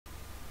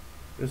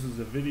This is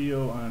a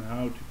video on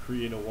how to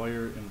create a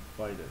wire in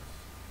Fides.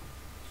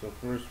 So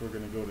first we're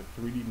going to go to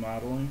 3D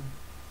modeling.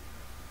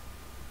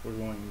 We're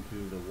going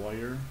to the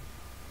wire,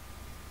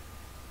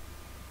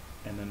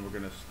 and then we're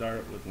going to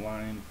start with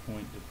line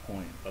point to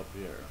point up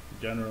here.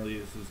 Generally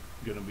this is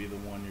going to be the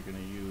one you're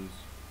going to use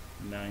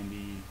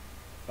 95%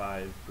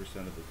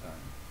 of the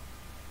time.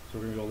 So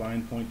we're going to go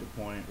line point to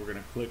point. We're going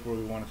to click where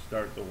we want to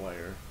start the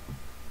wire.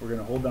 We're going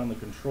to hold down the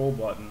control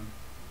button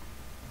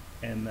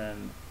and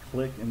then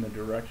click in the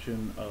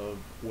direction of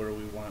where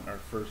we want our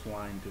first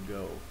line to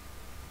go.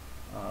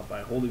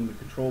 By holding the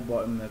control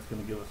button, that's going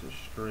to give us a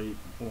straight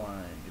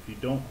line. If you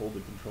don't hold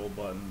the control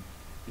button,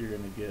 you're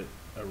going to get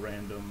a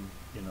random,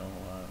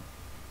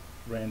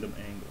 random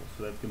angle.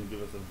 So that's going to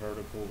give us a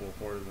vertical or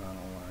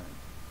horizontal line.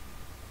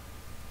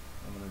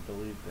 I'm going to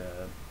delete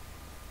that.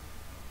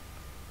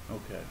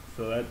 Okay,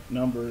 so that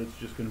number, it's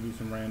just going to be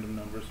some random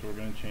number, so we're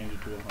going to change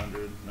it to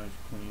 100. Nice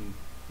clean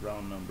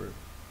round number.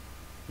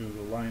 We're going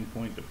to go line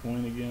point to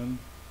point again.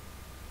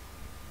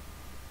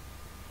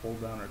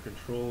 Hold down our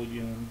control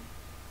again.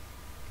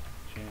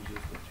 Change this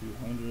to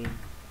 200.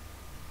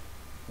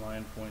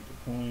 Line point to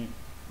point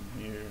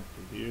from here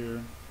to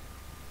here.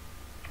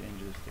 Change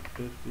this to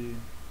 50.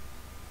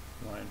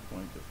 Line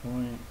point to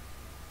point.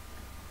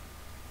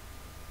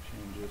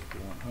 Change this to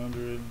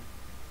 100.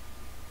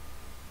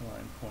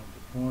 Line point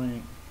to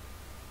point.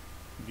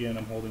 Again,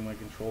 I'm holding my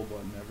control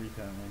button every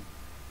time.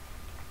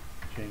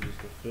 Change this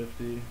to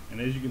 50. And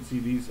as you can see,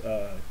 these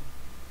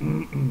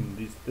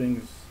these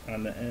things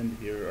on the end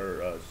here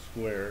are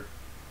square.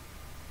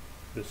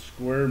 The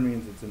square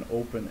means it's an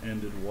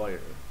open-ended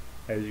wire.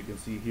 As you can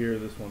see here,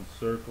 this one's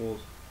circles,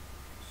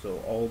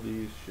 so all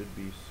these should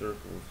be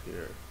circles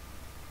here.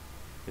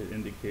 It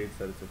indicates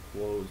that it's a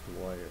closed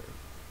wire.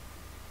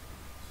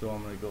 So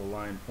I'm going to go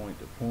line point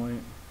to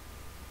point,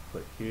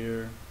 click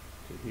here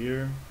to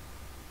here,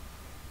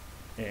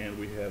 and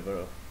we have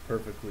a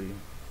perfectly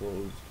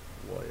closed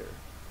wire.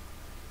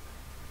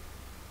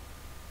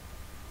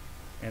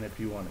 And if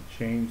you want to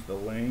change the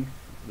length,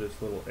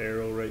 this little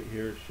arrow right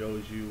here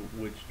shows you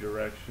which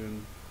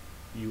direction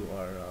you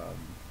are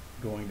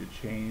going to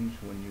change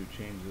when you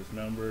change this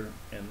number,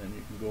 and then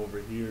you can go over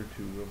here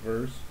to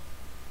reverse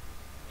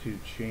to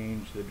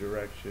change the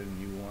direction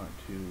you want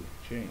to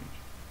change.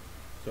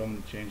 So I'm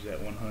going to change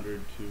that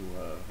 100 to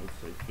let's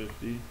say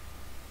 50,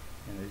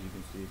 and as you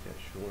can see, it got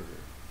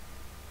shorter.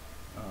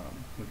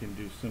 We can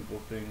do simple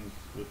things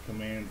with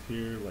commands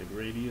here, like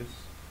radius.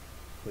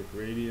 Click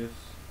radius.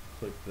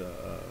 Click the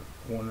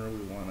corner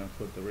we want to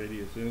put the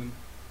radius in,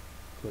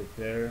 click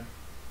there,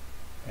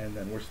 and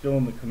then we're still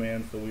in the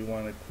command, so we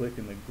want to click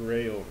in the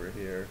gray over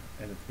here,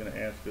 and it's going to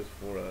ask us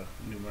for a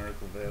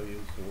numerical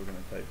value, so we're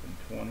going to type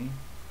in 20,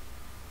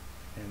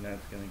 and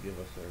that's going to give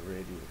us our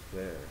radius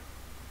there.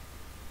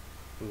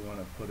 We want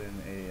to put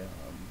in a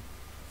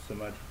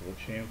symmetrical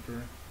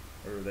chamfer,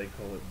 or they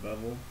call it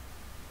bevel.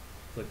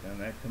 Click on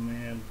that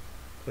command,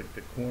 click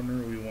the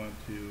corner we want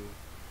to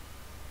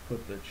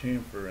put the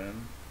chamfer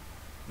in.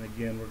 And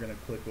again, we're going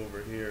to click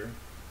over here,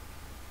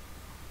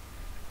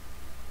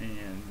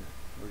 and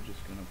we're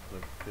just going to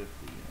put 50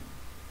 in.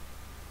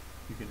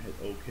 You can hit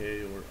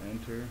OK or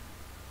Enter,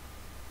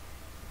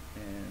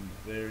 and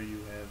there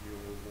you have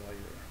your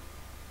wire.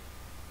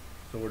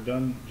 So we're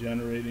done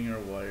generating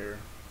our wire.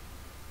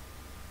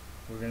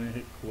 We're going to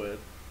hit Quit,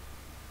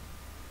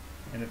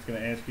 and it's going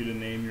to ask you to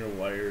name your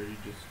wire. You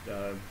just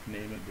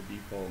name it the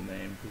default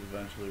name, because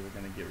eventually we're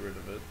going to get rid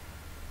of it.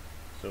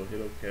 So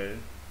hit OK.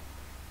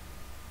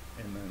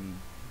 And then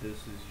this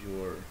is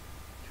your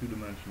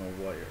two-dimensional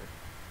wire.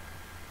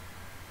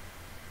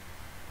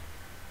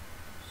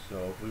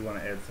 So if we want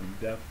to add some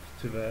depth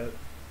to that,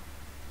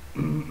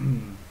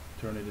 turn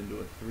it into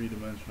a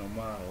three-dimensional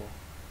model,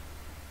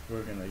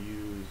 we're going to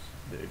use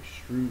the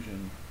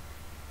extrusion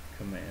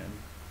command.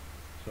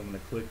 So I'm going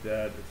to click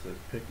that. It says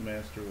Pick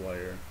Master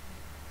Wire.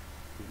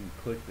 You can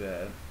click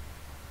that,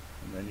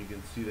 and then you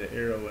can see the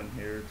arrow in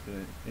here. It's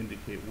going to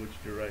indicate which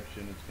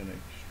direction it's going to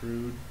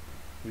extrude.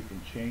 We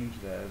can change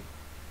that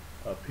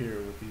up here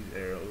with these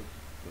arrows,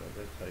 so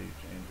that's how you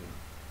change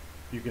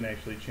it. You can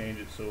actually change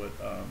it so it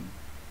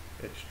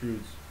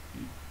extrudes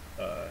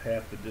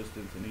half the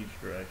distance in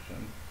each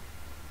direction.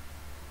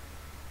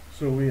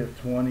 So we have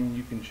 20.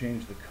 You can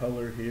change the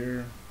color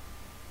here.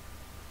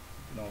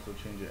 You can also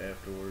change it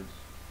afterwards.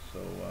 So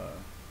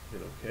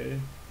hit OK,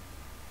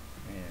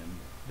 and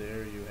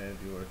there you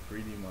have your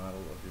 3D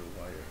model of your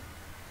wire.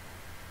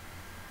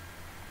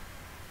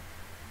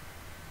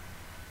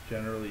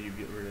 Generally, you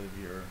get rid of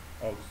your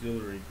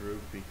auxiliary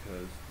group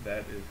because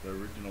that is the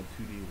original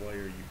 2D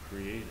wire you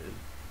created.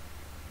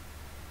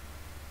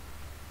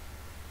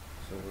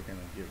 So we're going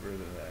to get rid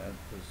of that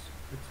because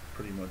it's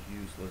pretty much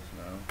useless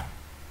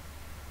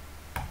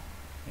now.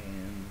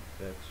 And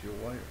that's your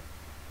wire.